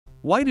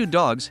Why do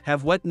dogs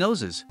have wet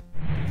noses?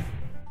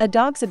 A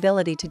dog's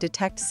ability to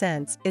detect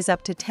scents is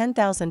up to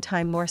 10,000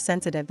 times more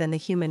sensitive than the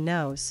human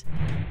nose.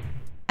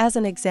 As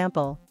an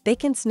example, they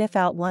can sniff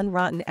out one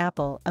rotten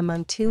apple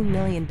among 2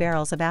 million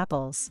barrels of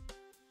apples.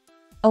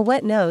 A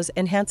wet nose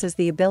enhances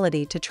the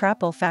ability to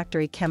trap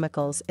olfactory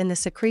chemicals in the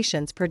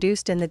secretions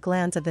produced in the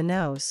glands of the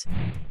nose.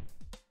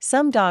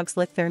 Some dogs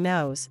lick their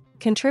nose,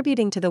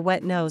 contributing to the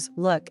wet nose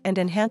look and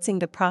enhancing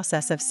the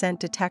process of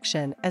scent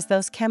detection as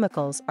those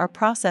chemicals are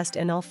processed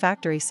in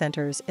olfactory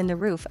centers in the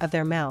roof of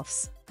their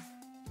mouths.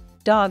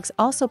 Dogs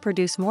also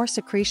produce more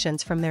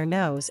secretions from their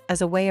nose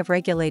as a way of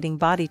regulating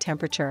body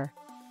temperature.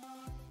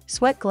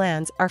 Sweat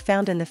glands are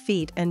found in the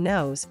feet and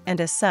nose,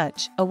 and as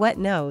such, a wet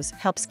nose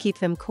helps keep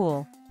them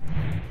cool.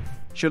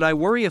 Should I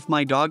worry if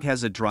my dog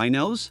has a dry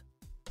nose?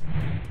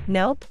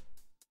 Nope.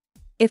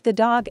 If the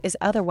dog is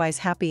otherwise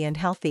happy and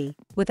healthy,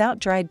 without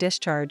dry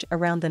discharge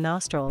around the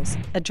nostrils,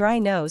 a dry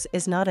nose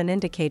is not an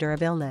indicator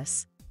of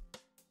illness.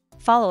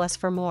 Follow us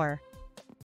for more.